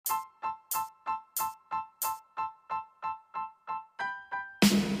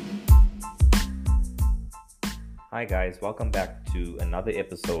Hi guys, welcome back to another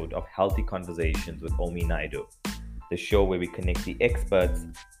episode of Healthy Conversations with Omi Naidu, the show where we connect the experts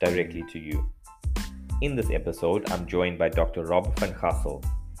directly to you. In this episode, I'm joined by Dr. Rob van Gassel,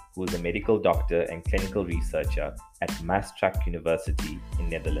 who is a medical doctor and clinical researcher at Maastricht University in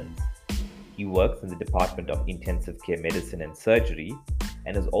Netherlands. He works in the Department of Intensive Care Medicine and Surgery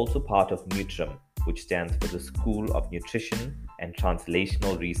and is also part of NUTRIM, which stands for the School of Nutrition and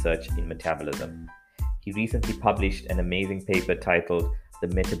Translational Research in Metabolism. He recently published an amazing paper titled The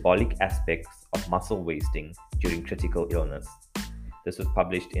Metabolic Aspects of Muscle Wasting During Critical Illness. This was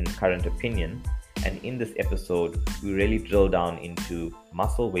published in Current Opinion, and in this episode, we really drill down into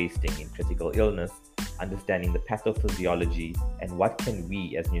muscle wasting in critical illness, understanding the pathophysiology, and what can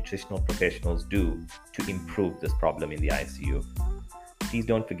we as nutritional professionals do to improve this problem in the ICU. Please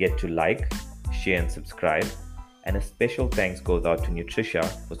don't forget to like, share, and subscribe, and a special thanks goes out to Nutricia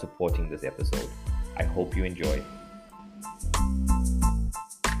for supporting this episode. I hope you enjoy.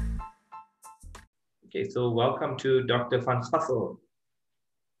 Okay, so welcome to Dr. van Gassel.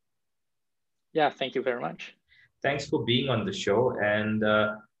 Yeah, thank you very much. Thanks for being on the show. And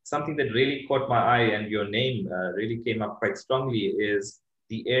something that really caught my eye and your name really came up quite strongly is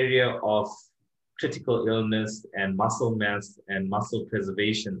the area of critical illness and muscle mass and muscle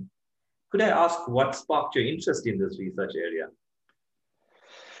preservation. Could I ask what sparked your interest in this research area?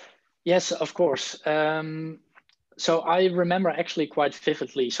 Yes, of course. So I remember actually quite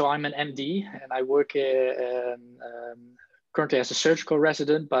vividly. So I'm an MD and I work currently as a surgical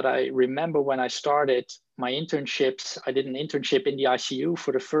resident, but I remember when I started my internships, I did an internship in the ICU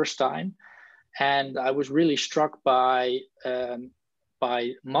for the first time. And I was really struck by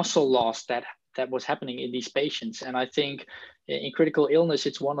muscle loss that was happening in these patients. And I think in critical illness,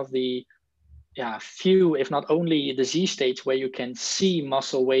 it's one of the few, if not only, disease states where you can see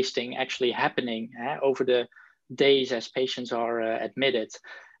muscle wasting actually happening over the days as patients are admitted.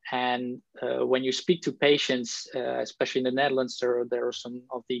 And when you speak to patients, especially in the Netherlands, there are some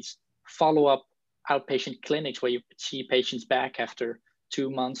of these follow-up outpatient clinics where you see patients back after 2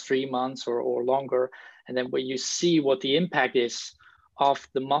 months, 3 months, or longer. And then where you see what the impact is of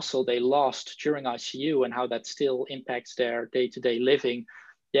the muscle they lost during ICU and how that still impacts their day-to-day living.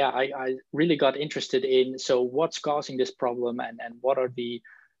 Yeah, I really got interested in, so what's causing this problem and what are the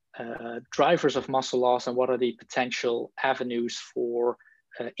drivers of muscle loss and what are the potential avenues for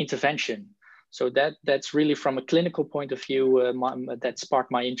intervention. So that's really from a clinical point of view that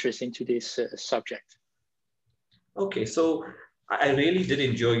sparked my interest into this subject. Okay, so I really did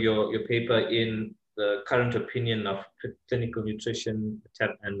enjoy your paper in the Current Opinion of Clinical Nutrition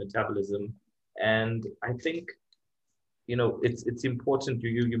and Metabolism. And I think it's important.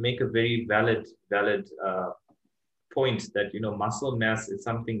 You make a very valid point that muscle mass is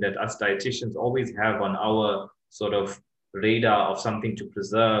something that us dietitians always have on our sort of radar of something to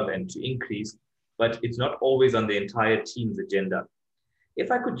preserve and to increase, but it's not always on the entire team's agenda.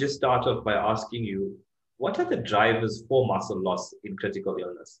 If I could just start off by asking you, what are the drivers for muscle loss in critical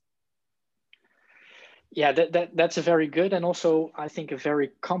illness? Yeah, that's a very good and also I think a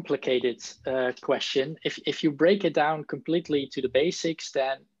very complicated question. If you break it down completely to the basics,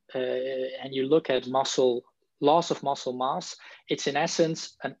 then and you look at loss of muscle mass, it's in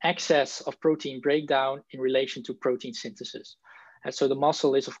essence an excess of protein breakdown in relation to protein synthesis. And so the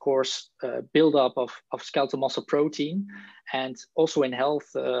muscle is, of course, buildup of skeletal muscle protein, and also in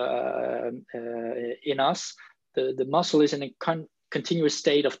health in us, the muscle is in a continuous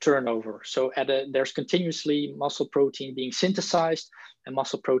state of turnover. So there's continuously muscle protein being synthesized and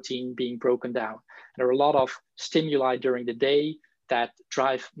muscle protein being broken down. And there are a lot of stimuli during the day that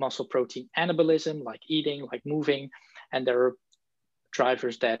drive muscle protein anabolism, like eating, like moving, and there are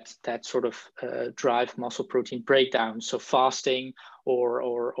drivers that sort of drive muscle protein breakdown, so fasting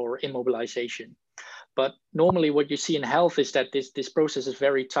or immobilization. But normally what you see in health is that this process is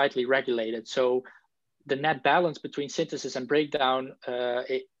very tightly regulated. So the net balance between synthesis and breakdown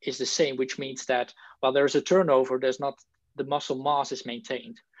is the same, which means that while there's a turnover, the muscle mass is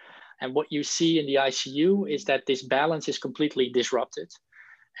maintained. And what you see in the ICU is that this balance is completely disrupted.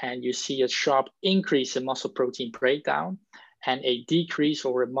 And you see a sharp increase in muscle protein breakdown and a decrease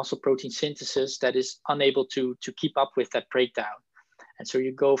or a muscle protein synthesis that is unable to keep up with that breakdown. And so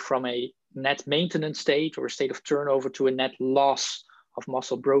you go from a net maintenance state or a state of turnover to a net loss of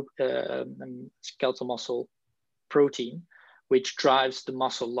skeletal muscle protein, which drives the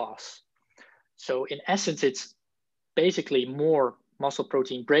muscle loss. So in essence, it's basically more muscle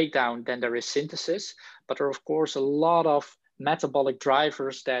protein breakdown than there is synthesis, but there are of course a lot of metabolic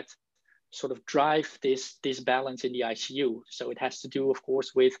drivers that sort of drive this balance in the ICU. So it has to do, of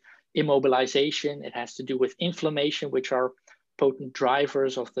course, with immobilization. It has to do with inflammation, which are potent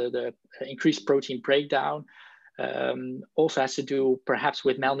drivers of the increased protein breakdown. Also has to do perhaps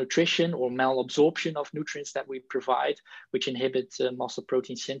with malnutrition or malabsorption of nutrients that we provide, which inhibit muscle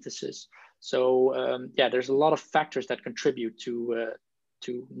protein synthesis. So yeah, there's a lot of factors that contribute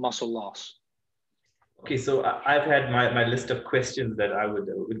to muscle loss. Okay, so I've had my list of questions that I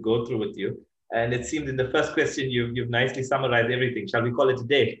would go through with you. And it seems in the first question, you've nicely summarized everything. Shall we call it a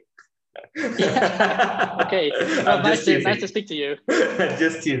day? Yeah. Okay. Well, nice to speak to you.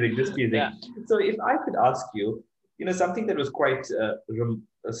 Just teasing. Yeah. So if I could ask you, something that was quite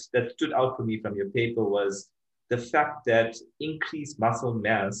that stood out for me from your paper was the fact that increased muscle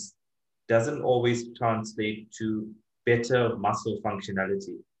mass doesn't always translate to better muscle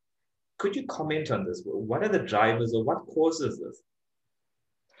functionality. Could you comment on this? What are the drivers, or what causes this?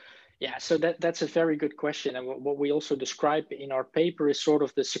 Yeah, so that's a very good question. And what we also describe in our paper is sort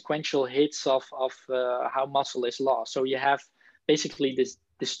of the sequential hits of how muscle is lost. So you have basically this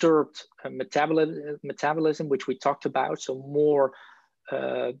disturbed metabolism, which we talked about. So more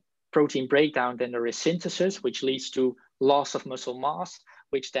protein breakdown than there is synthesis, which leads to loss of muscle mass,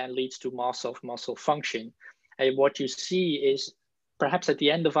 which then leads to loss of muscle function. And what you see is perhaps at the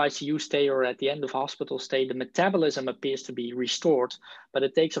end of ICU stay or at the end of hospital stay, the metabolism appears to be restored, but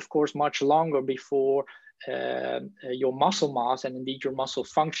it takes, of course, much longer before your muscle mass and indeed your muscle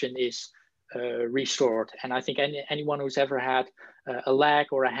function is restored. And I think anyone who's ever had a leg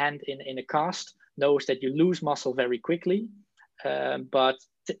or a hand in a cast knows that you lose muscle very quickly, but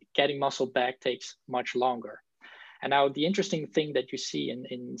getting muscle back takes much longer. And now the interesting thing that you see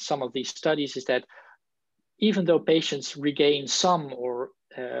in some of these studies is that even though patients regain some or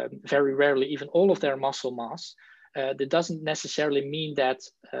very rarely even all of their muscle mass, that doesn't necessarily mean that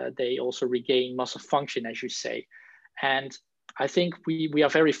they also regain muscle function, as you say. And I think we are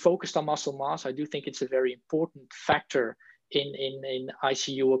very focused on muscle mass. I do think it's a very important factor in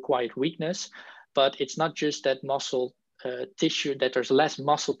ICU acquired weakness, but it's not just that muscle tissue, that there's less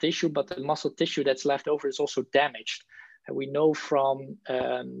muscle tissue, but the muscle tissue that's left over is also damaged. And we know from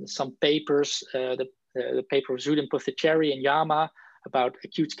some papers, the paper of Zudin, Puthacheri, and Yama about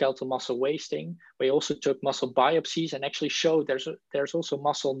acute skeletal muscle wasting. We also took muscle biopsies and actually showed there's also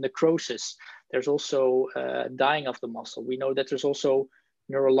muscle necrosis. There's also dying of the muscle. We know that there's also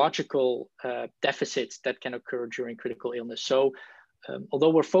neurological deficits that can occur during critical illness. So although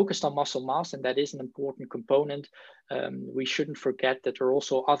we're focused on muscle mass, and that is an important component, we shouldn't forget that there are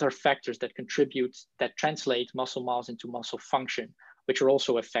also other factors that contribute, that translate muscle mass into muscle function, which are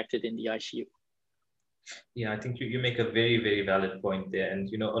also affected in the ICU. Yeah, I think you make a very, very valid point there. And,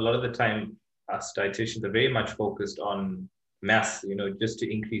 a lot of the time, us dietitians are very much focused on mass, just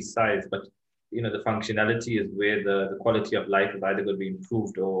to increase size. But, the functionality is where the quality of life is either going to be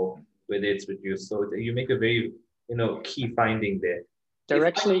improved or whether it's reduced. So you make a very, key finding there. There are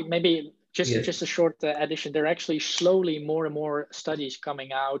actually, maybe just a short addition, there are actually slowly more and more studies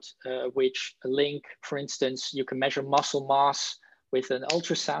coming out which link, for instance, you can measure muscle mass with an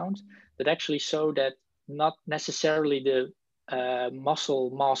ultrasound that actually show that not necessarily the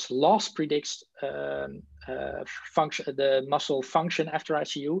muscle mass loss predicts the muscle function after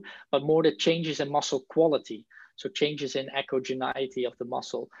ICU, but more the changes in muscle quality. So changes in echogeneity of the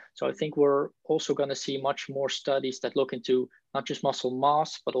muscle. So I think we're also going to see much more studies that look into not just muscle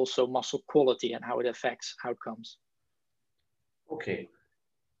mass, but also muscle quality and how it affects outcomes. Okay.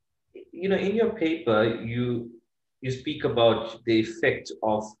 In your paper, you speak about the effect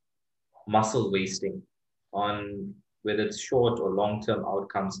of muscle wasting on whether it's short or long-term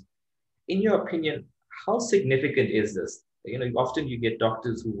outcomes. In your opinion, how significant is this? Often you get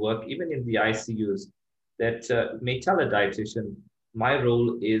doctors who work even in the ICUs that may tell a dietitian, my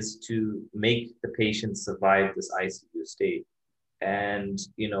role is to make the patient survive this ICU stay. And,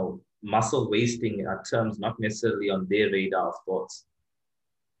 muscle wasting are terms not necessarily on their radar of thoughts.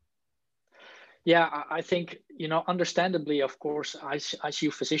 Yeah, I think, understandably, of course,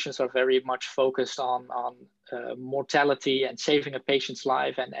 ICU physicians are very much focused on mortality and saving a patient's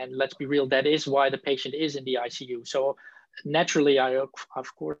life. And let's be real, that is why the patient is in the ICU. So naturally, I,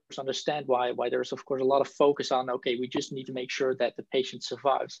 of course, understand why there's, of course, a lot of focus on, okay, we just need to make sure that the patient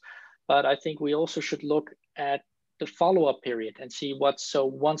survives. But I think we also should look at the follow-up period and see so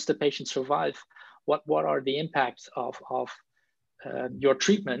once the patient survives, what are the impacts of your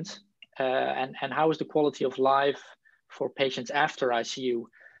treatment and how is the quality of life for patients after ICU?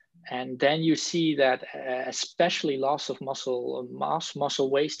 And then you see that especially loss of muscle mass,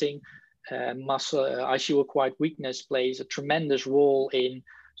 muscle wasting, ICU-acquired weakness plays a tremendous role in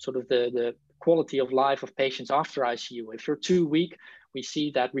sort of the quality of life of patients after ICU. If you're too weak, we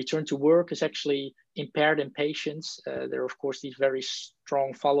see that return to work is actually impaired in patients. There are, of course, these very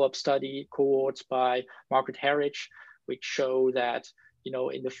strong follow-up study cohorts by Margaret Herridge, which show that, you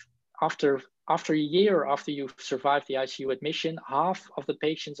know, after a year after you've survived the ICU admission, half of the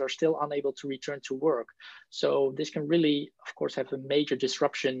patients are still unable to return to work. So this can really, of course, have a major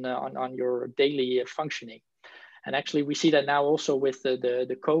disruption on your daily functioning. And actually, we see that now also with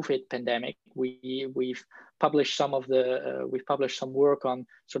the COVID pandemic. We've published some work on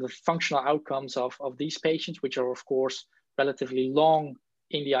sort of functional outcomes of these patients, which are, of course, relatively long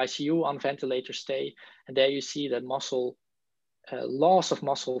in the ICU on ventilator stay. And there you see that loss of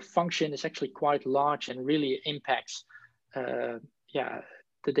muscle function is actually quite large and really impacts the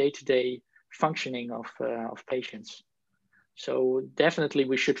day-to-day functioning of patients. So definitely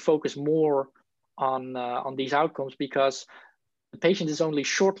we should focus more on these outcomes, because the patient is only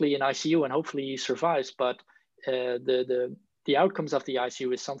shortly in ICU and hopefully he survives, but the outcomes of the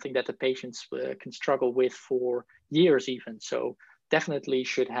ICU is something that the patients can struggle with for years even. So definitely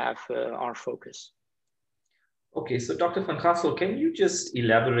should have our focus. Okay, so Dr. van Gassel, can you just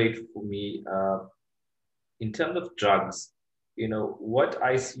elaborate for me in terms of drugs, you know, what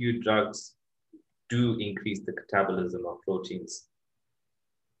ICU drugs do increase the catabolism of proteins?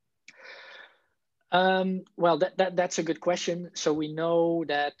 Well, that's a good question. So we know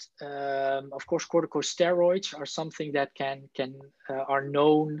that, of course, corticosteroids are something that are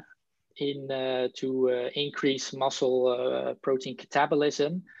known to increase muscle protein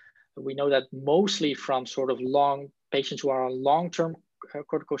catabolism. We know that mostly from sort of patients who are on long-term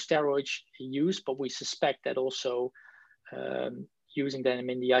corticosteroid use, but we suspect that also using them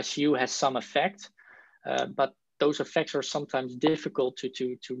in the ICU has some effect. But those effects are sometimes difficult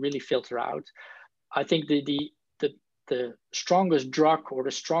to really filter out. I think the strongest drug or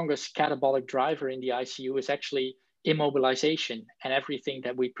the strongest catabolic driver in the ICU is actually immobilization, and everything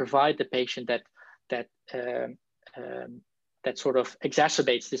that we provide the patient that sort of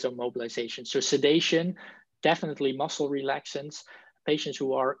exacerbates this immobilization. So sedation, definitely muscle relaxants. Patients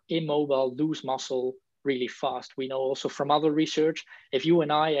who are immobile lose muscle really fast. We know also from other research, if you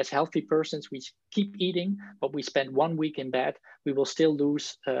and I as healthy persons, we keep eating, but we spend 1 week in bed, we will still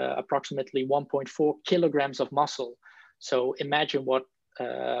lose approximately 1.4 kilograms of muscle. So imagine what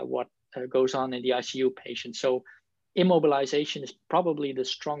goes on in the ICU patient. So immobilization is probably the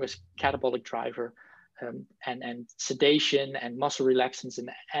strongest catabolic driver. And sedation and muscle relaxants and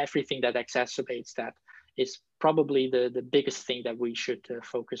everything that exacerbates that is probably the biggest thing that we should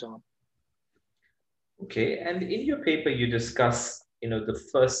focus on. Okay, and in your paper you discuss, you know, the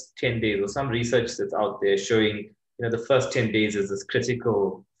first 10 days, or some research that's out there showing, you know, the first 10 days is this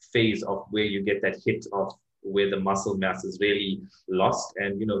critical phase of where you get that hit of where the muscle mass is really lost,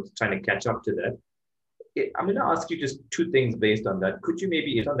 and, you know, trying to catch up to that. I'm going to ask you just two things based on that. Could you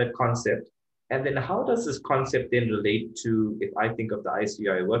maybe hit on that concept? And then how does this concept then relate to, if I think of the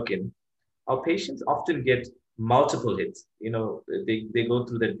ICU I work in, our patients often get multiple hits. You know, they go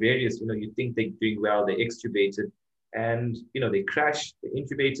through that various, you know, you think they're doing well, they're extubated, and, you know, they crash, they're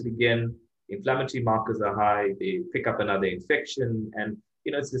intubated again, inflammatory markers are high, they pick up another infection, and,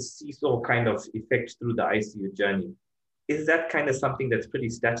 you know, it's this seesaw kind of effect through the ICU journey. Is that kind of something that's pretty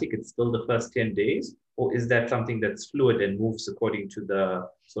static? It's still the first 10 days? Or is that something that's fluid and moves according to the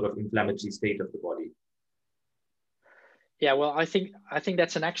sort of inflammatory state of the body? Yeah, well, I think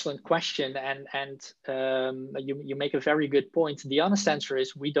that's an excellent question, and you make a very good point. The honest answer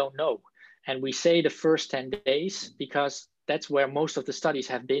is we don't know, and we say the first 10 days because that's where most of the studies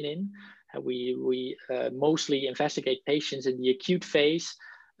have been in. We mostly investigate patients in the acute phase.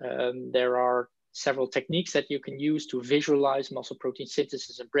 There are several techniques that you can use to visualize muscle protein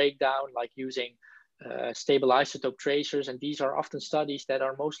synthesis and breakdown, like using stable isotope tracers, and these are often studies that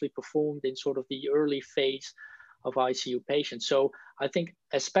are mostly performed in sort of the early phase of ICU patients. So I think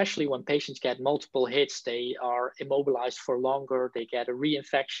especially when patients get multiple hits, they are immobilized for longer, they get a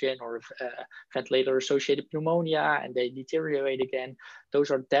reinfection or ventilator-associated pneumonia, and they deteriorate again. Those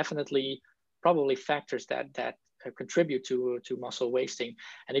are definitely probably factors that contribute to muscle wasting.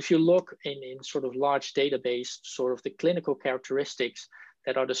 And if you look in sort of large database, sort of the clinical characteristics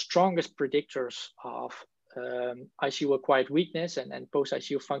that are the strongest predictors of ICU acquired weakness and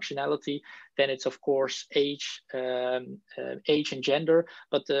post-ICU functionality, then it's of course age and gender.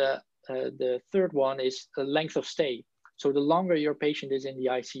 But the third one is the length of stay. So the longer your patient is in the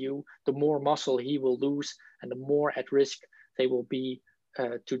ICU, the more muscle he will lose and the more at risk they will be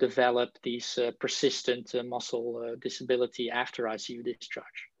to develop these persistent muscle disability after ICU discharge.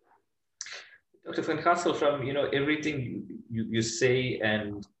 Dr. van Gassel, from everything you say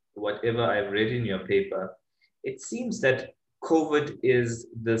and whatever I've read in your paper, it seems that COVID is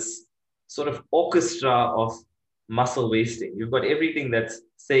this sort of orchestra of muscle wasting. You've got everything that's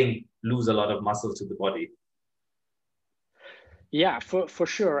saying lose a lot of muscle to the body. Yeah, for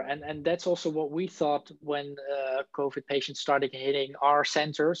sure. And that's also what we thought when COVID patients started hitting our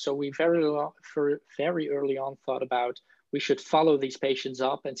center. So we very early on thought about we should follow these patients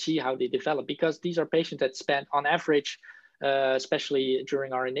up and see how they develop, because these are patients that spend on average, especially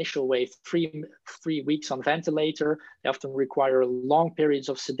during our initial wave, three weeks on ventilator. They often require long periods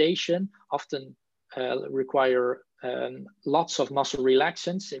of sedation, often require lots of muscle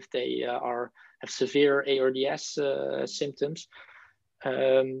relaxants if they have severe ARDS symptoms.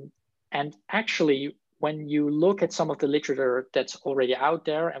 And actually, when you look at some of the literature that's already out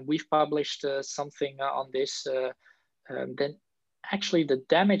there, and we've published something on this, then actually the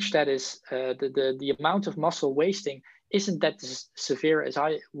damage that is, the amount of muscle wasting isn't that severe as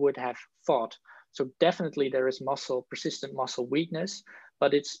I would have thought. So definitely there is persistent muscle weakness,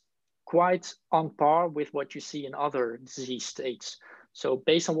 but it's quite on par with what you see in other disease states. So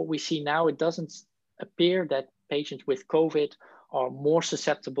based on what we see now, it doesn't appear that patients with COVID are more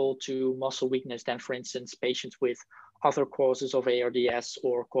susceptible to muscle weakness than, for instance, patients with other causes of ARDS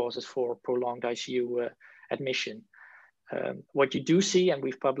or causes for prolonged ICU admission. What you do see, and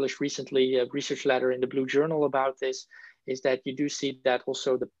we've published recently a research letter in the Blue Journal about this, is that you do see that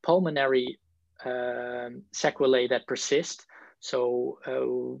also the pulmonary sequelae that persist.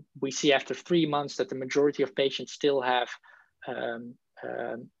 So we see after 3 months that the majority of patients still have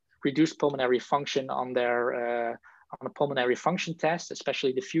reduced pulmonary function on their on a pulmonary function test,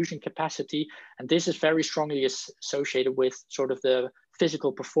 especially diffusion capacity. And this is very strongly associated with sort of the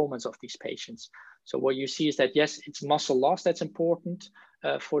physical performance of these patients. So what you see is that, yes, it's muscle loss that's important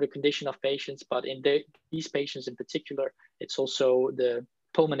for the condition of patients, but in these patients in particular, it's also the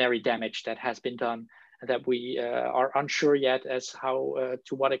pulmonary damage that has been done, and that we are unsure yet as how,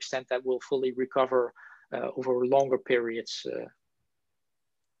 to what extent that will fully recover over longer periods.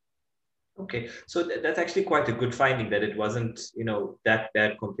 Okay, so that's actually quite a good finding, that it wasn't, that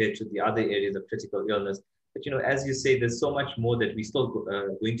bad compared to the other areas of critical illness. But, as you say, there's so much more that we still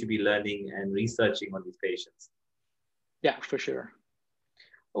going to be learning and researching on these patients. Yeah, for sure.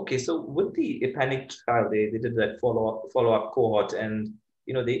 Okay, so with the EPANIC trial, they did that follow-up cohort, and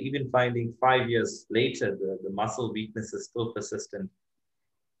they're even finding 5 years later the muscle weakness is still persistent.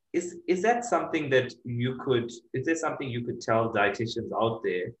 Is that something that is there something you could tell dietitians out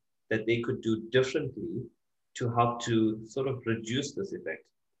there that they could do differently to help to sort of reduce this effect?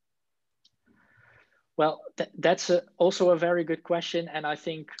 Well, that's also a very good question. And I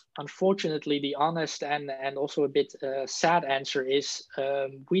think, unfortunately, the honest and also a bit sad answer is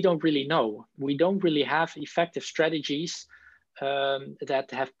we don't really know. We don't really have effective strategies that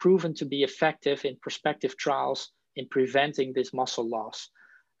have proven to be effective in prospective trials in preventing this muscle loss.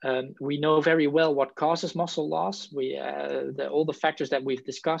 We know very well what causes muscle loss. All the factors that we've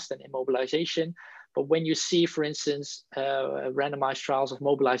discussed, and immobilization. But when you see, for instance, randomized trials of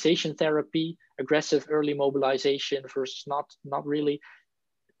mobilization therapy, aggressive early mobilization versus not really,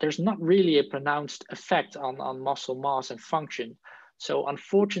 there's not really a pronounced effect on muscle mass and function. So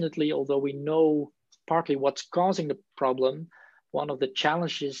unfortunately, although we know partly what's causing the problem, one of the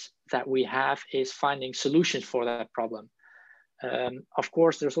challenges that we have is finding solutions for that problem. Of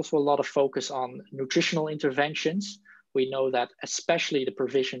course, there's also a lot of focus on nutritional interventions. We know that especially the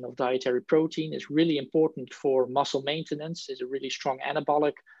provision of dietary protein is really important for muscle maintenance, is a really strong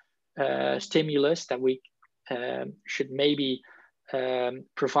anabolic stimulus that we should maybe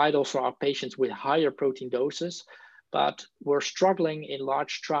provide also our patients with higher protein doses. But we're struggling in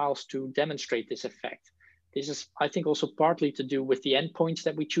large trials to demonstrate this effect. This is, I think, also partly to do with the endpoints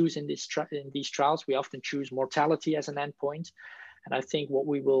that we choose in these trials. We often choose mortality as an endpoint. And I think what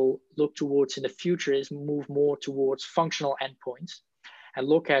we will look towards in the future is move more towards functional endpoints and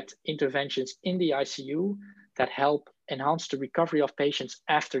look at interventions in the ICU that help enhance the recovery of patients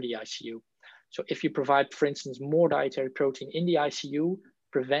after the ICU. So if you provide, for instance, more dietary protein in the ICU,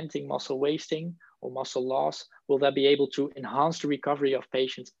 preventing muscle wasting or muscle loss, will that be able to enhance the recovery of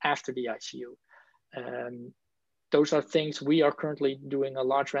patients after the ICU? Those are things we are currently doing a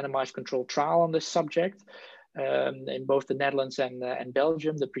large randomized controlled trial on this subject in both the Netherlands and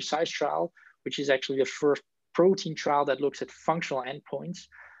Belgium, the PRECISE trial, which is actually the first protein trial that looks at functional endpoints.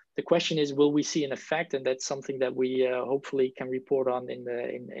 The question is, will we see an effect? And that's something that we hopefully can report on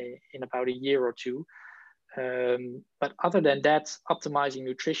in about a year or two. But other than that, optimizing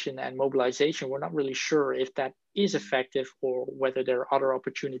nutrition and mobilization, we're not really sure if that is effective or whether there are other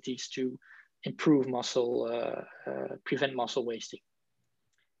opportunities to improve prevent muscle wasting.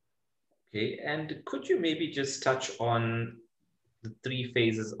 Okay, and could you maybe just touch on the three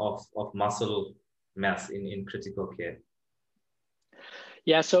phases of muscle mass in critical care?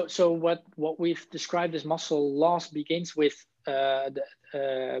 Yeah, so what we've described as muscle loss begins with a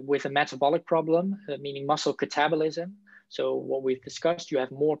metabolic problem, meaning muscle catabolism. So what we've discussed, you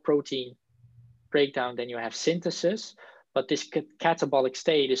have more protein breakdown than you have synthesis, but this catabolic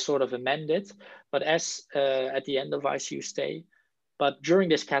state is sort of amended. But as at the end of ICU stay, but during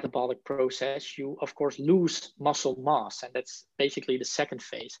this catabolic process, you of course lose muscle mass, and that's basically the second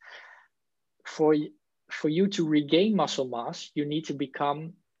phase. For you to regain muscle mass, you need to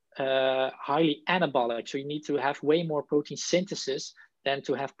become highly anabolic. So you need to have way more protein synthesis than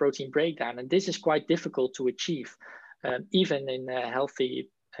to have protein breakdown. And this is quite difficult to achieve, even in healthy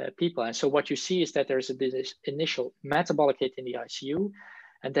people. And so what you see is that there's this initial metabolic hit in the ICU,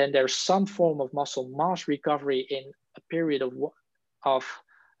 and then there's some form of muscle mass recovery in a period of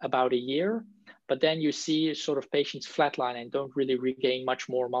about a year. But then you see sort of patients flatline and don't really regain much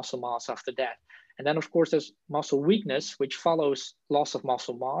more muscle mass after that. And then, of course, there's muscle weakness, which follows loss of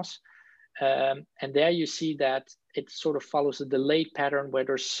muscle mass. And there you see that it sort of follows a delayed pattern where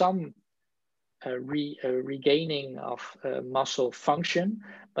there's some regaining of muscle function,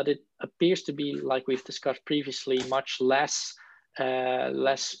 but it appears to be, like we've discussed previously, much less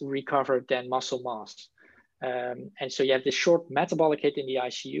recovered than muscle mass. And so you have this short metabolic hit in the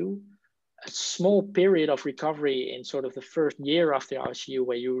ICU, a small period of recovery in sort of the first year after ICU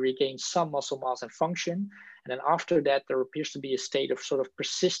where you regain some muscle mass and function. And then after that, there appears to be a state of sort of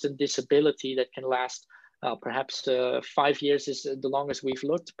persistent disability that can last perhaps 5 years is the longest we've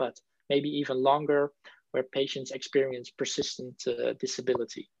looked, but maybe even longer, where patients experience persistent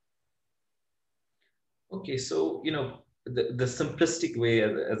disability. Okay, so, the simplistic way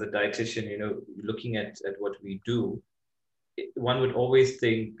as a dietitian, looking at what we do, one would always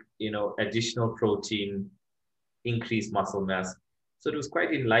think, additional protein, increased muscle mass. So it was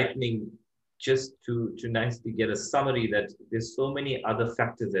quite enlightening just to nicely get a summary that there's so many other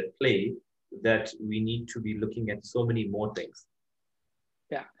factors at play that we need to be looking at so many more things.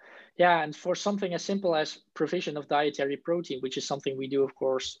 Yeah, and for something as simple as provision of dietary protein, which is something we do, of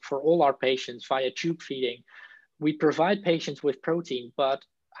course, for all our patients via tube feeding, we provide patients with protein, but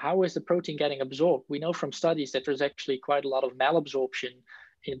how is the protein getting absorbed? We know from studies that there's actually quite a lot of malabsorption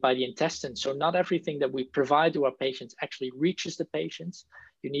by the intestine. So not everything that we provide to our patients actually reaches the patients.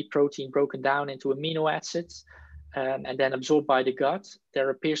 You need protein broken down into amino acids and then absorbed by the gut.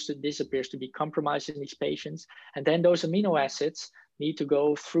 This appears to be compromised in these patients. And then those amino acids need to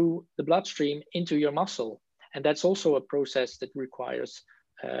go through the bloodstream into your muscle. And that's also a process that requires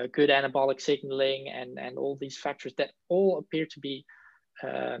good anabolic signaling and all these factors that all appear to be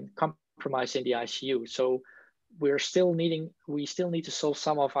compromised in the ICU. So we still need to solve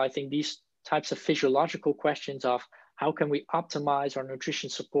some of, I think, these types of physiological questions of how can we optimize our nutrition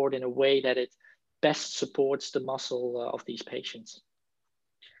support in a way that it best supports the muscle of these patients.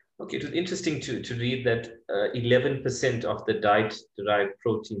 Okay, it was interesting to read that 11% of the diet-derived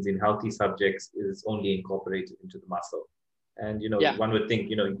proteins in healthy subjects is only incorporated into the muscle. And, one would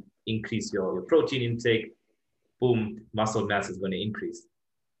think, increase your protein intake, boom, muscle mass is going to increase.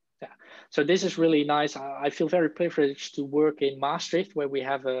 Yeah, so this is really nice. I feel very privileged to work in Maastricht, where we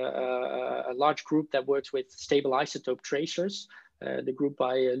have a large group that works with stable isotope tracers, the group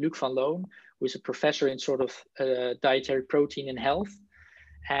by Luc van Loon, who is a professor in sort of dietary protein and health.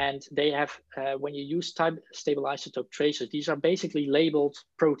 And they have, when you use stable isotope tracers, these are basically labeled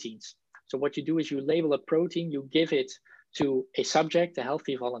proteins. So what you do is you label a protein, you give it to a subject, a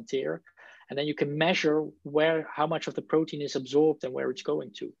healthy volunteer, and then you can measure how much of the protein is absorbed and where it's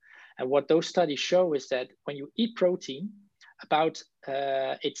going to. And what those studies show is that when you eat protein,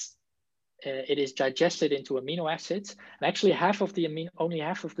 it is digested into amino acids, and actually only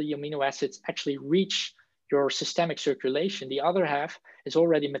half of the amino acids actually reach your systemic circulation. The other half is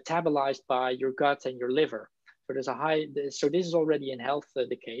already metabolized by your gut and your liver. So this is already in health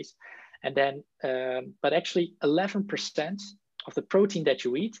the case. And then, but actually 11% of the protein that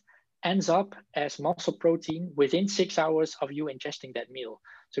you eat ends up as muscle protein within 6 hours of you ingesting that meal.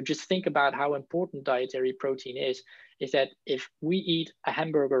 So just think about how important dietary protein is that if we eat a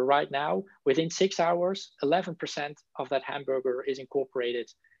hamburger right now, within 6 hours, 11% of that hamburger is incorporated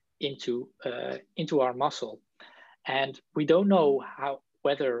into our muscle. And we don't know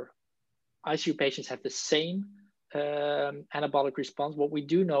whether ICU patients have the same anabolic response. What we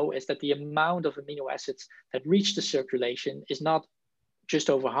do know is that the amount of amino acids that reach the circulation is not just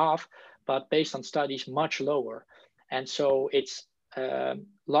over half, but based on studies, much lower. And so it's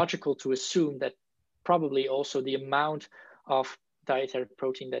logical to assume that probably also the amount of dietary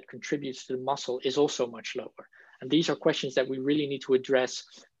protein that contributes to the muscle is also much lower. And these are questions that we really need to address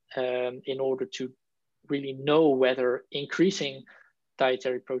in order to really know whether increasing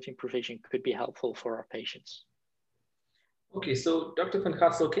dietary protein provision could be helpful for our patients. Okay, so Dr. van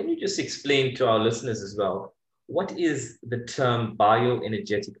Gassel, can you just explain to our listeners as well, what is the term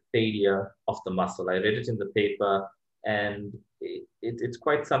bioenergetic failure of the muscle? I read it in the paper, and it's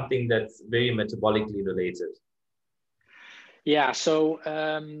quite something that's very metabolically related. Yeah, so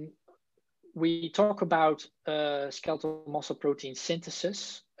we talk about skeletal muscle protein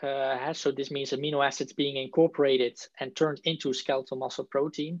synthesis. So this means amino acids being incorporated and turned into skeletal muscle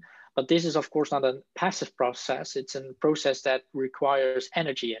protein. But this is, of course, not a passive process. It's a process that requires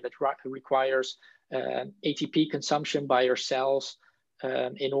energy, and it requires ATP consumption by your cells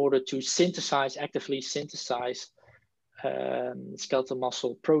in order to actively synthesize skeletal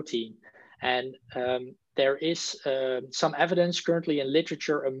muscle protein. And there is some evidence currently in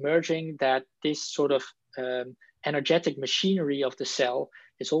literature emerging that this sort of energetic machinery of the cell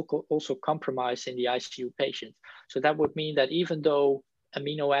is also compromised in the ICU patient. So that would mean that even though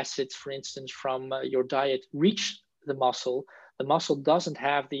amino acids, for instance, from your diet reach the muscle doesn't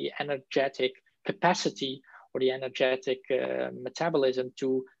have the energetic capacity or the energetic metabolism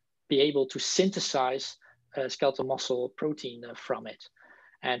to be able to synthesize skeletal muscle protein from it.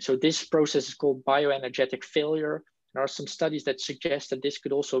 And so this process is called bioenergetic failure. There are some studies that suggest that this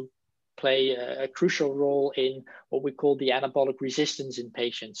could also play a crucial role in what we call the anabolic resistance in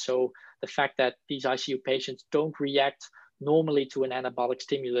patients. So the fact that these ICU patients don't react normally to an anabolic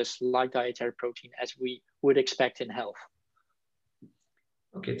stimulus like dietary protein as we would expect in health.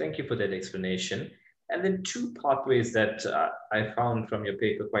 Okay, thank you for that explanation. And then two pathways that I found from your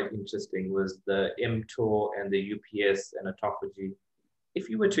paper quite interesting was the mTOR and the UPS and autophagy. If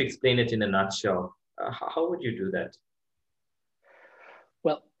you were to explain it in a nutshell, how would you do that?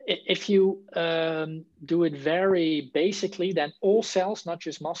 Well, if you do it very basically, then all cells, not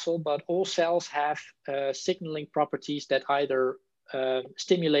just muscle, but all cells have signaling properties that either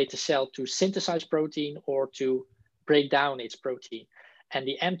stimulate the cell to synthesize protein or to break down its protein. And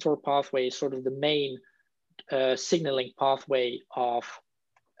the mTOR pathway is sort of the main signaling pathway of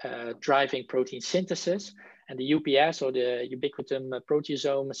driving protein synthesis. And the UPS, or the ubiquitin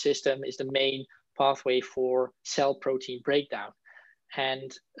proteasome system, is the main pathway for cell protein breakdown.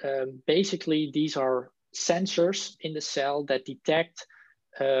 And basically, these are sensors in the cell that detect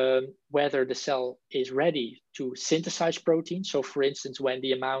whether the cell is ready to synthesize protein. So for instance, when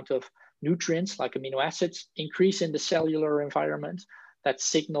the amount of nutrients like amino acids increase in the cellular environment, that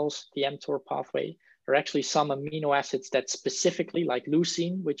signals the mTOR pathway. There are actually some amino acids that specifically, like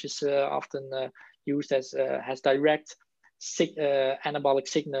leucine, which is often used as has direct anabolic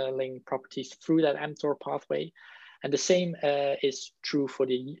signaling properties through that mTOR pathway. And the same is true for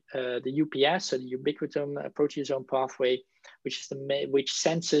the UPS, so the ubiquitin proteasome pathway, which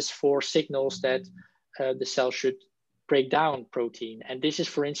senses for signals that the cell should break down protein. And this is,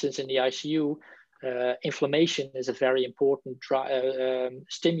 for instance, in the ICU, inflammation is a very important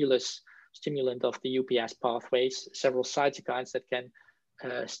stimulant of the UPS pathways, several cytokines that can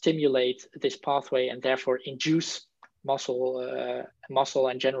stimulate this pathway and therefore induce muscle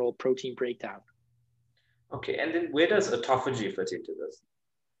and general protein breakdown. Okay, and then where does autophagy fit into this?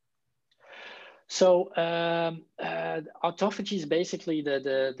 So autophagy is basically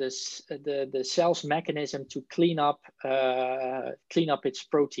the cell's mechanism to clean up its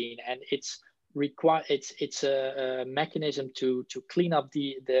protein, and it's a mechanism to clean up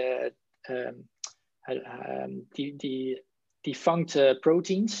the defunct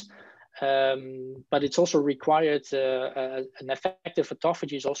proteins. But it's also required, an effective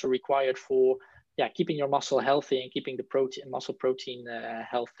autophagy is also required for keeping your muscle healthy and keeping the muscle protein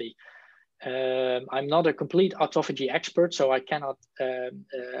healthy. I'm not a complete autophagy expert, so I cannot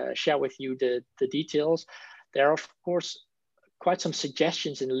share with you the details. There are, of course, quite some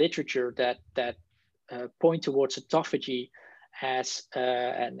suggestions in literature that point towards autophagy as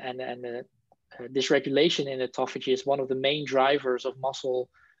dysregulation in autophagy is one of the main drivers of muscle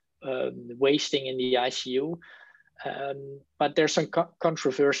wasting in the ICU. But there's some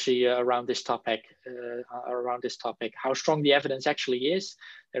controversy around this topic. How strong the evidence actually is.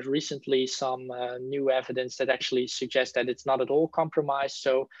 There's recently some new evidence that actually suggests that it's not at all compromised.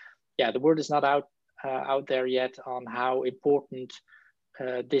 So, the word is not out there yet on how important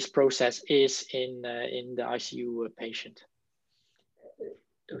this process is in the ICU patient.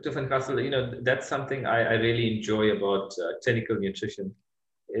 Dr. van Gassel, that's something I really enjoy about clinical nutrition.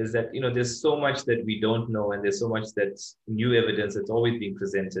 Is that there's so much that we don't know, and there's so much that's new evidence that's always being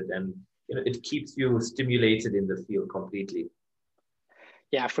presented, and it keeps you stimulated in the field completely.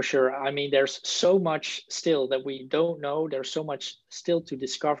 Yeah, for sure. I mean, there's so much still that we don't know. There's so much still to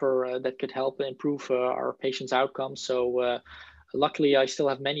discover that could help improve our patients' outcomes. So luckily, I still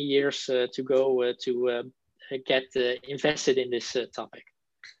have many years to go to get invested in this topic.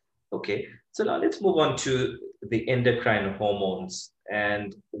 Okay, so now let's move on to the endocrine hormones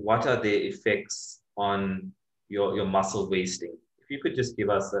and what are their effects on your muscle wasting. If you could just give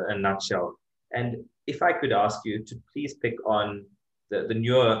us a nutshell. And if I could ask you to please pick on the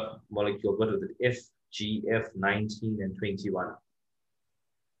newer molecule, what was it, FGF19 and 21?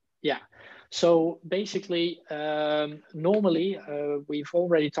 Yeah. So basically, normally we've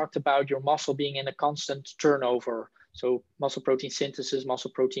already talked about your muscle being in a constant turnover. So muscle protein synthesis,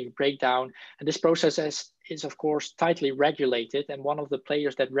 muscle protein breakdown, and this process is of course tightly regulated. And one of the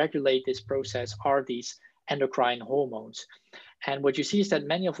players that regulate this process are these endocrine hormones. And what you see is that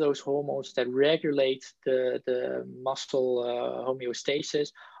many of those hormones that regulate the muscle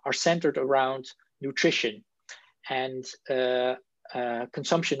homeostasis are centered around nutrition and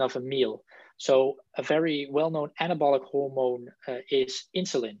consumption of a meal. So a very well-known anabolic hormone is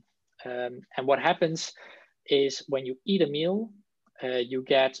insulin. And what happens is when you eat a meal, you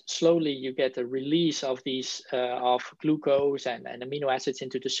get a release of these of glucose and amino acids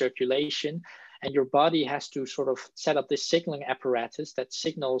into the circulation, and your body has to sort of set up this signaling apparatus that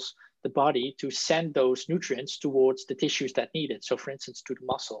signals the body to send those nutrients towards the tissues that need it. So for instance, to the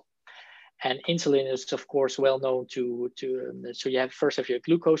muscle. And insulin is, of course, well known so you have first have your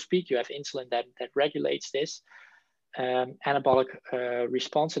glucose peak, you have insulin that regulates this anabolic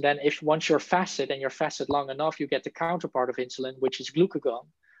response. And then once you're fasted and you're fasted long enough, you get the counterpart of insulin, which is glucagon,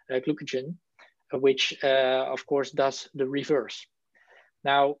 which of course does the reverse.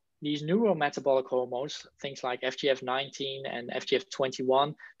 Now, these neurometabolic hormones, things like FGF19 and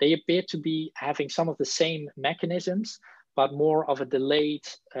FGF21, they appear to be having some of the same mechanisms, but more of a delayed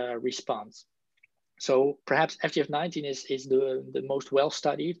response. So perhaps FGF19 is the most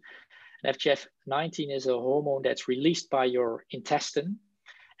well-studied. And FGF19 is a hormone that's released by your intestine,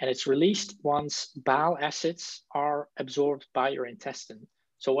 and it's released once bile acids are absorbed by your intestine.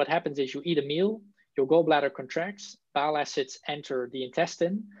 So what happens is you eat a meal, your gallbladder contracts, bile acids enter the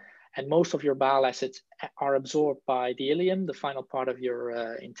intestine, and most of your bile acids are absorbed by the ileum, the final part of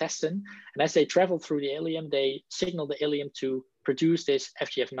your intestine. And as they travel through the ileum, they signal the ileum to produce this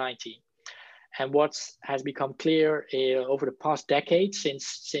FGF19. And what has become clear over the past decade,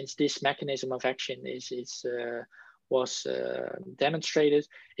 since this mechanism of action was demonstrated,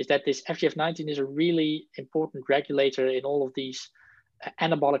 is that this FGF19 is a really important regulator in all of these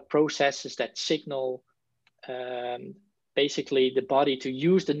anabolic processes that signal basically the body to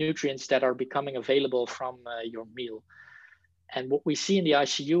use the nutrients that are becoming available from your meal. And what we see in the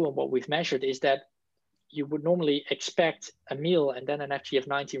ICU and what we've measured is that you would normally expect a meal and then an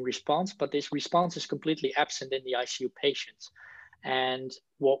FGF19 response, but this response is completely absent in the ICU patients. And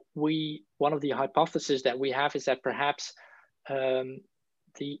one of the hypotheses that we have is that perhaps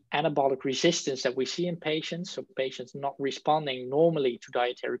the anabolic resistance that we see in patients, so patients not responding normally to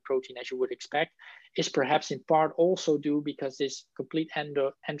dietary protein as you would expect, is perhaps in part also due because this complete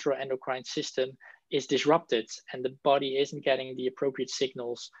enteroendocrine system is disrupted and the body isn't getting the appropriate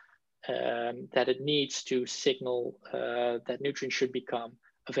signals that it needs to signal that nutrients should become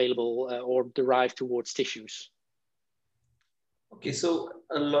available or derived towards tissues. Okay, so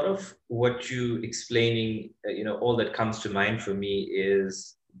a lot of what you explaining, all that comes to mind for me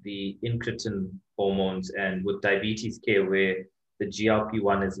is the incretin hormones, and with diabetes care, where the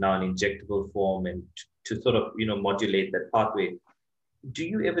GLP-1 is now an injectable form, and to sort of modulate that pathway. Do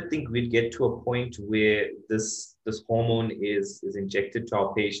you ever think we'd get to a point where this hormone is injected to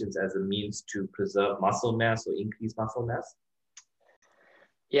our patients as a means to preserve muscle mass or increase muscle mass?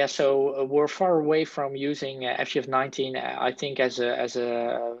 Yeah, so we're far away from using FGF19, I think, as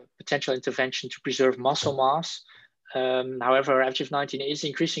a potential intervention to preserve muscle mass. However, FGF19 is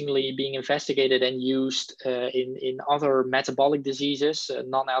increasingly being investigated and used in other metabolic diseases,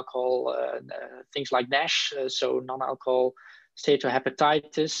 non-alcohol, things like NASH, so non-alcohol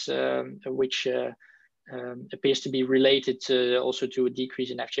steatohepatitis, which appears to be related also to a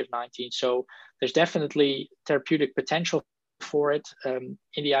decrease in FGF19. So there's definitely therapeutic potential for it. In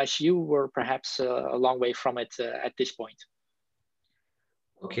the ICU, we're perhaps a long way from it at this point.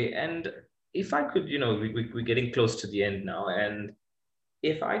 Okay, and if I could, we're getting close to the end now, and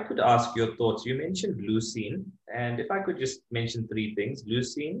if I could ask your thoughts, you mentioned leucine, and if I could just mention three things: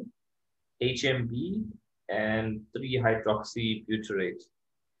 leucine, HMB, and 3-hydroxybutyrate.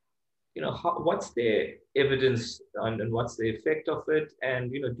 What's the evidence and what's the effect of it,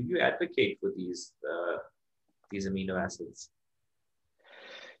 and do you advocate for these amino acids?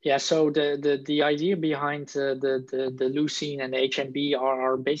 Yeah, so the idea behind the leucine and the HMB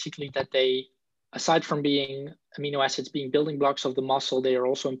are basically that they, aside from being amino acids being building blocks of the muscle, they are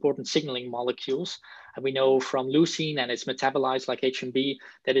also important signaling molecules. And we know from leucine and its metabolites like HMB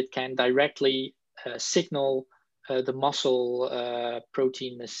that it can directly signal the muscle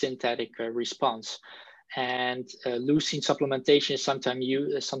protein synthetic response. And leucine supplementation is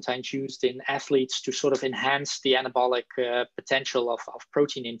sometimes used in athletes to sort of enhance the anabolic potential of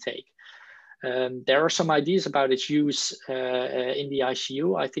protein intake. There are some ideas about its use in the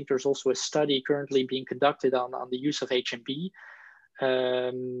ICU. I think there's also a study currently being conducted on the use of HMB.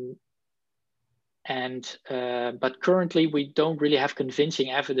 But currently we don't really have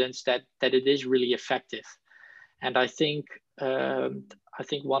convincing evidence that it is really effective. And I think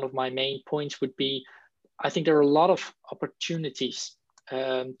one of my main points would be, I think there are a lot of opportunities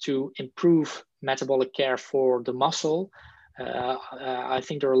to improve metabolic care for the muscle. I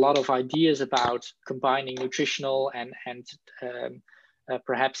think there are a lot of ideas about combining nutritional and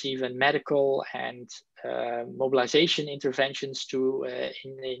perhaps even medical and mobilization interventions to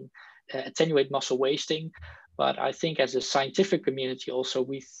attenuate muscle wasting. But I think as a scientific community also,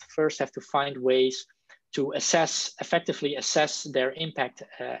 we first have to find ways to effectively assess their impact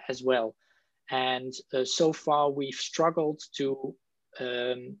as well. And so far, we've struggled to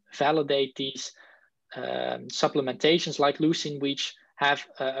validate these supplementations like leucine, which have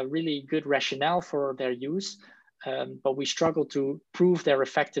a really good rationale for their use, but we struggle to prove their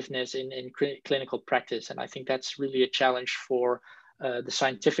effectiveness in clinical practice. And I think that's really a challenge for the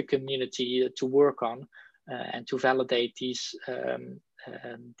scientific community to work on and to validate these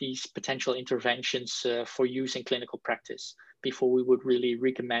potential interventions for use in clinical practice before we would really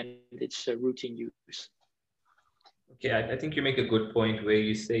recommend its routine use. Okay, I think you make a good point where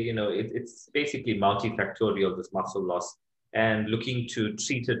you say, it's basically multifactorial, this muscle loss, and looking to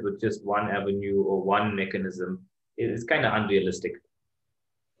treat it with just one avenue or one mechanism is kind of unrealistic.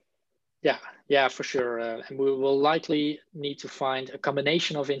 Yeah, for sure. And we will likely need to find a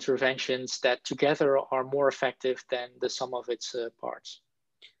combination of interventions that together are more effective than the sum of its parts.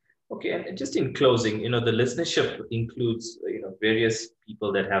 Okay, and just in closing, the listenership includes, various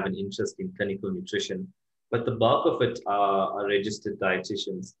people that have an interest in clinical nutrition, but the bulk of it are registered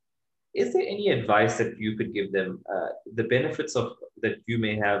dietitians. Is there any advice that you could give them? The benefits of that you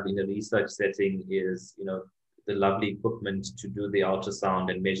may have in a research setting is, the lovely equipment to do the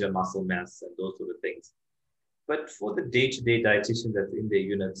ultrasound and measure muscle mass and those sort of things. But for the day-to-day dietitian that's in their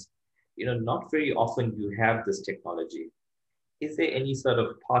units, not very often you have this technology. Is there any sort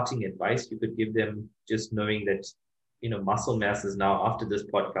of parting advice you could give them, just knowing that, muscle mass is now, after this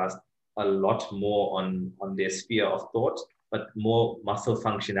podcast, a lot more on their sphere of thought, but more muscle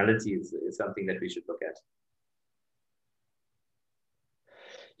functionality is something that we should look at?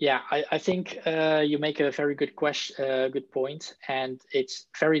 Yeah, I think you make a very good point, and it's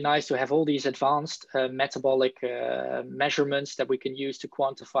very nice to have all these advanced metabolic measurements that we can use to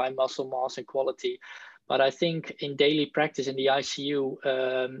quantify muscle mass and quality. But I think in daily practice in the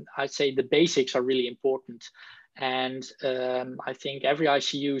ICU, I'd say the basics are really important. And I think every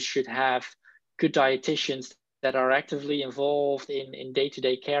ICU should have good dietitians that are actively involved in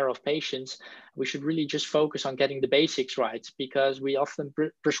day-to-day care of patients. We should really just focus on getting the basics right, because we often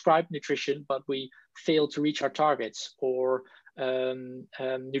prescribe nutrition, but we fail to reach our targets. Or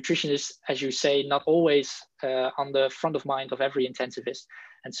nutrition is, as you say, not always on the front of mind of every intensivist.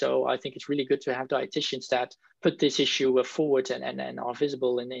 And so I think it's really good to have dietitians that put this issue forward and are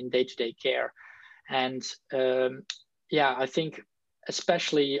visible in day-to-day care. And I think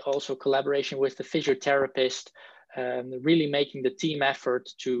especially also collaboration with the physiotherapist, really making the team effort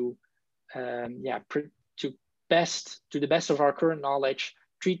to the best of our current knowledge,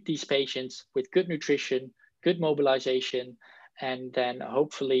 treat these patients with good nutrition, good mobilization, and then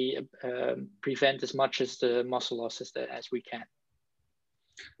hopefully prevent as much as the muscle loss as we can.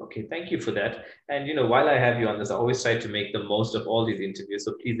 Okay, thank you for that. And while I have you on this, I always try to make the most of all these interviews,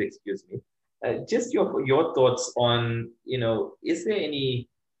 so please excuse me. Just your thoughts on, is there any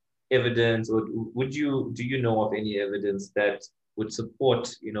evidence, or do you know of any evidence that would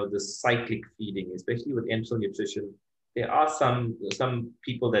support, the cyclic feeding, especially with enteral nutrition? There are some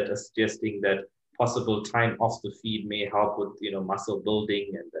people that are suggesting that possible time off the feed may help with, muscle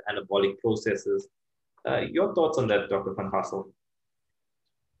building and the anabolic processes. Your thoughts on that, Dr. Van Hassel?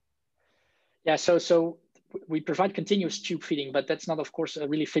 Yeah, so we provide continuous tube feeding, but that's not, of course, a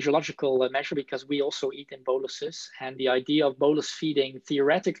really physiological measure, because we also eat in boluses. And the idea of bolus feeding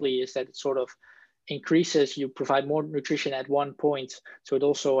theoretically is that it sort of increases, you provide more nutrition at one point. So it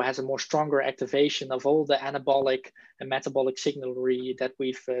also has a more stronger activation of all the anabolic and metabolic signalry that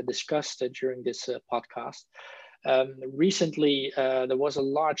we've discussed during this podcast. Recently, there was a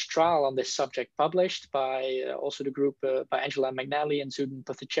large trial on this subject published by also the group by Angela McNally and Zubin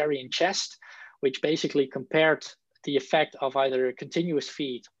Bhattacharya in CHEST, which basically compared the effect of either a continuous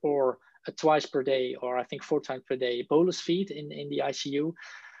feed or a twice per day, or I think 4 times per day bolus feed in the ICU.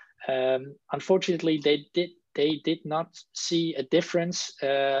 Unfortunately, they did not see a difference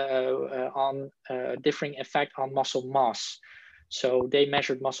on differing effect on muscle mass. So they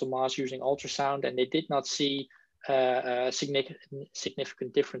measured muscle mass using ultrasound, and they did not see a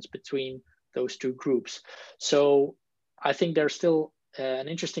significant difference between those two groups. So I think there's still an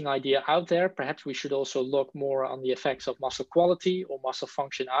interesting idea out there. Perhaps we should also look more on the effects of muscle quality or muscle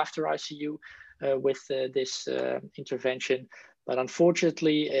function after ICU with this intervention. But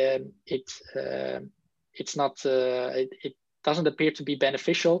unfortunately, it doesn't appear to be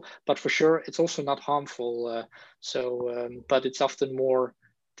beneficial. But for sure, it's also not harmful. But it's often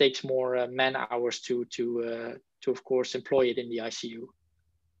takes more man hours to of course employ it in the ICU.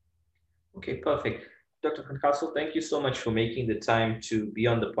 Okay, perfect. Dr. Van Kessel, thank you so much for making the time to be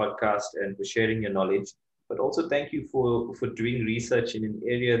on the podcast and for sharing your knowledge. But also thank you for doing research in an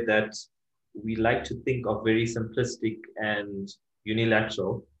area that we like to think of very simplistic and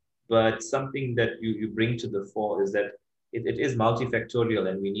unilateral, but something that you bring to the fore is that it is multifactorial,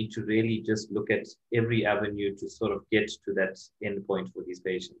 and we need to really just look at every avenue to sort of get to that end point for these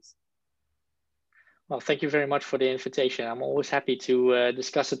patients. Well, thank you very much for the invitation. I'm always happy to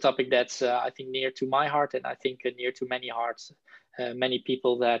discuss a topic that's, I think, near to my heart, and I think near to many hearts, many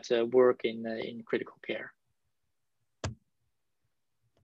people that work in critical care.